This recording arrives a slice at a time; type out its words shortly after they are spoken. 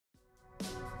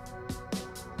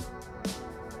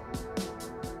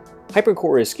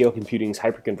HyperCore is Scale Computing's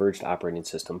hyperconverged operating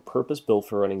system, purpose-built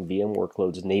for running VM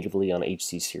workloads natively on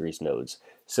HC series nodes.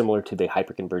 Similar to the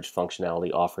hyperconverged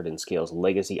functionality offered in Scale's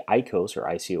legacy ICOS or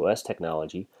ICOS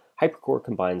technology, HyperCore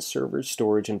combines servers,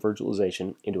 storage, and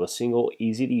virtualization into a single,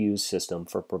 easy-to-use system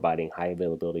for providing high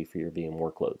availability for your VM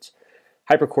workloads.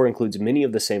 HyperCore includes many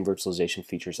of the same virtualization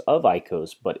features of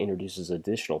ICOS, but introduces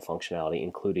additional functionality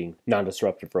including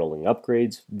non-disruptive rolling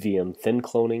upgrades, VM thin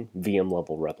cloning,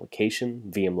 VM-level replication,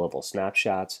 VM-level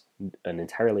snapshots, an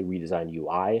entirely redesigned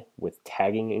UI with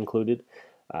tagging included,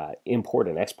 import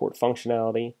and export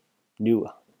functionality, new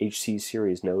HC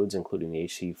series nodes including the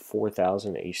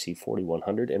HC4000,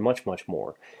 HC4100, and much, much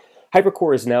more.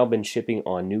 HyperCore has now been shipping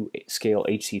on new Scale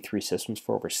HC3 systems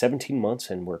for over 17 months,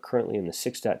 and we're currently in the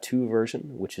 6.2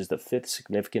 version, which is the fifth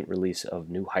significant release of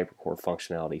new HyperCore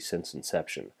functionality since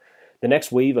inception. The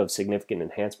next wave of significant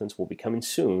enhancements will be coming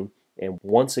soon, and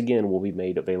once again will be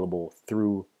made available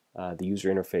through the user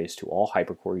interface to all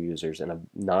HyperCore users in a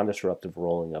non-disruptive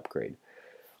rolling upgrade.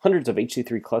 Hundreds of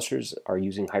HC3 clusters are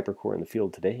using HyperCore in the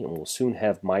field today and will soon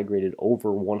have migrated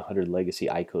over 100 legacy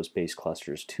ICOS-based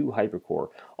clusters to HyperCore,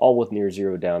 all with near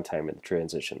zero downtime in the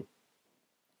transition.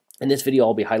 In this video,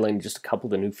 I'll be highlighting just a couple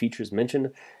of the new features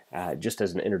mentioned, just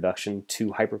as an introduction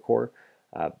to HyperCore.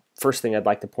 First thing I'd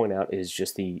like to point out is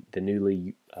just the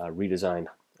newly redesigned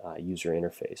user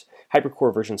interface.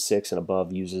 HyperCore version 6 and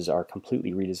above uses our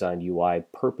completely redesigned UI,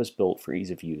 purpose-built for ease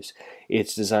of use.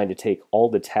 It's designed to take all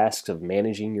the tasks of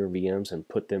managing your VMs and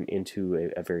put them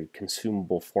into a very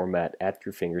consumable format at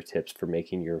your fingertips for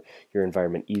making your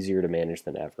environment easier to manage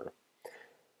than ever.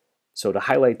 So to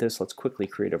highlight this, let's quickly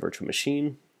create a virtual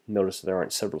machine. Notice there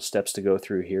aren't several steps to go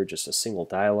through here, just a single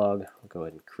dialog. I'll go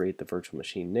ahead and create the virtual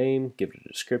machine name, give it a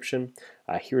description.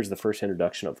 Here's the first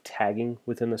introduction of tagging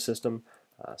within the system.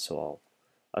 So I'll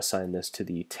assign this to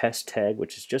the test tag,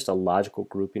 which is just a logical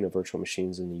grouping of virtual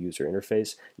machines in the user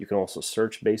interface. You can also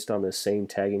search based on this same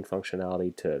tagging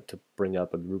functionality to bring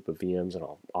up a group of VMs, and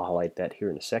I'll highlight that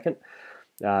here in a second.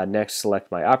 Next,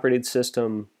 select my operating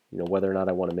system, whether or not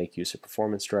I want to make use of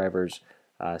performance drivers,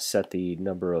 set the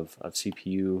number of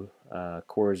CPU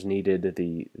cores needed,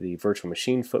 the virtual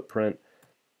machine footprint.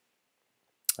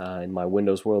 In my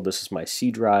Windows world, this is my C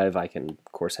drive. I can,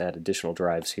 of course, add additional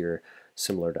drives here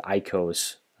similar to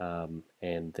ICOS,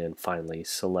 and then finally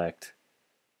select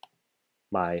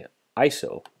my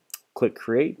ISO. Click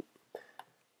Create.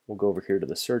 We'll go over here to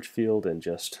the search field and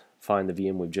just find the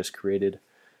VM we've just created.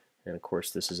 And of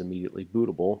course, this is immediately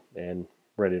bootable and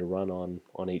ready to run on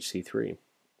HC3.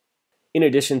 In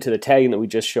addition to the tagging that we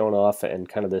just shown off and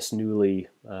kind of this newly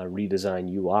redesigned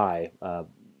UI,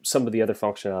 some of the other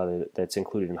functionality that's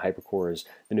included in HyperCore is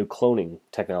the new cloning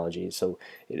technology. So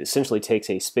it essentially takes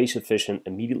a space-efficient,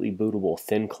 immediately bootable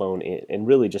thin clone in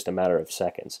really just a matter of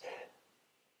seconds.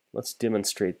 Let's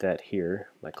demonstrate that here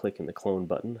by clicking the clone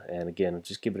button. And again,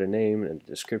 just give it a name and a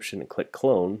description and click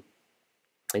clone.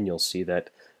 And you'll see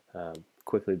that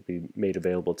quickly be made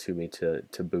available to me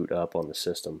to boot up on the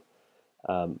system.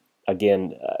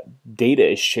 Again, data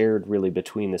is shared really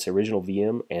between this original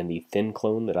VM and the thin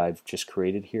clone that I've just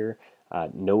created here.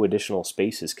 No additional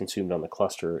space is consumed on the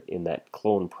cluster in that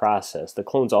clone process. The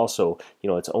clone's also,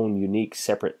 its own unique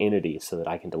separate entity, so that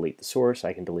I can delete the source,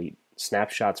 I can delete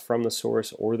snapshots from the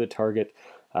source or the target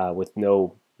with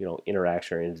no,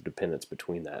 interaction or interdependence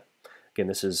between that. Again,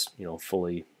 this is,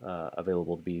 fully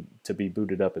available to be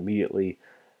booted up immediately.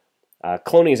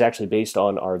 Cloning is actually based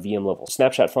on our VM-level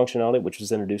snapshot functionality, which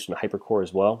was introduced in HyperCore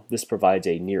as well. This provides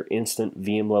a near-instant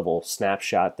VM-level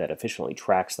snapshot that efficiently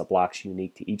tracks the blocks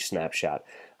unique to each snapshot.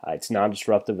 It's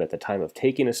non-disruptive at the time of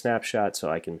taking a snapshot, so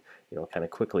I can, kind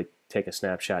of quickly take a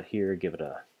snapshot here, give it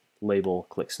a label,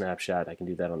 click snapshot. I can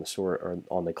do that on the source or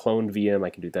on the cloned VM.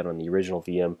 I can do that on the original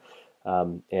VM.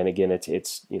 And again,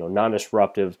 it's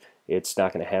non-disruptive. It's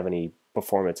not going to have any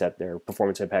performance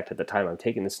impact at the time I'm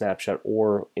taking the snapshot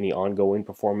or any ongoing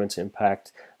performance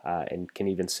impact, and can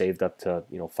even save up to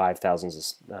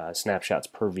 5,000 snapshots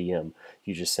per VM.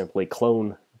 You just simply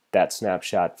clone that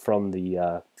snapshot from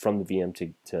the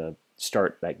VM to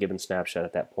start that given snapshot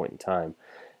at that point in time.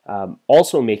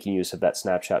 Also making use of that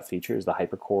snapshot feature is the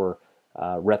HyperCore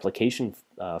replication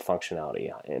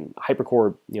functionality, and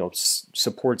HyperCore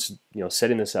supports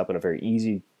setting this up in a very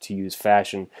easy to use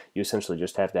fashion. You essentially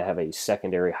just have to have a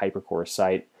secondary HyperCore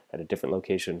site at a different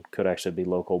location, could actually be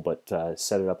local, but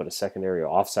set it up at a secondary or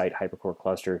offsite HyperCore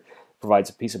cluster. Provides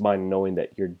a peace of mind knowing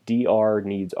that your DR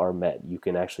needs are met. You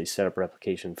can actually set up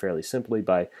replication fairly simply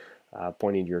by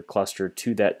pointing your cluster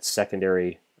to that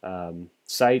secondary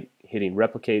site, hitting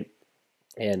replicate,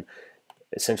 and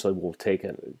essentially we'll take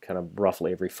a kind of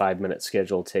roughly every 5-minute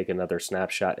schedule, take another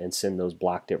snapshot and send those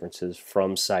block differences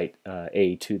from site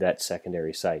A to that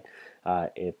secondary site.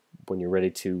 When you're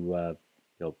ready to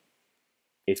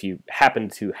if you happen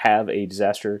to have a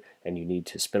disaster and you need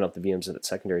to spin up the VMs at that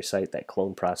secondary site, that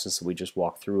clone process that we just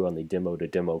walked through on the demo to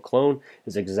demo clone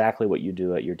is exactly what you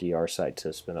do at your DR site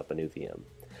to spin up a new VM.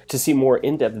 To see more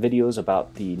in-depth videos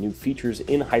about the new features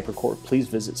in HyperCore, please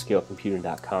visit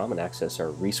scalecomputing.com and access our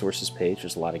resources page.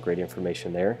 There's a lot of great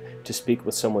information there. To speak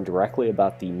with someone directly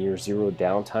about the near zero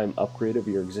downtime upgrade of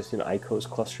your existing ICOS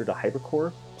cluster to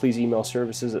HyperCore, please email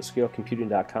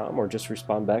services@scalecomputing.com or just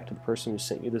respond back to the person who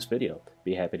sent you this video.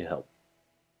 Be happy to help.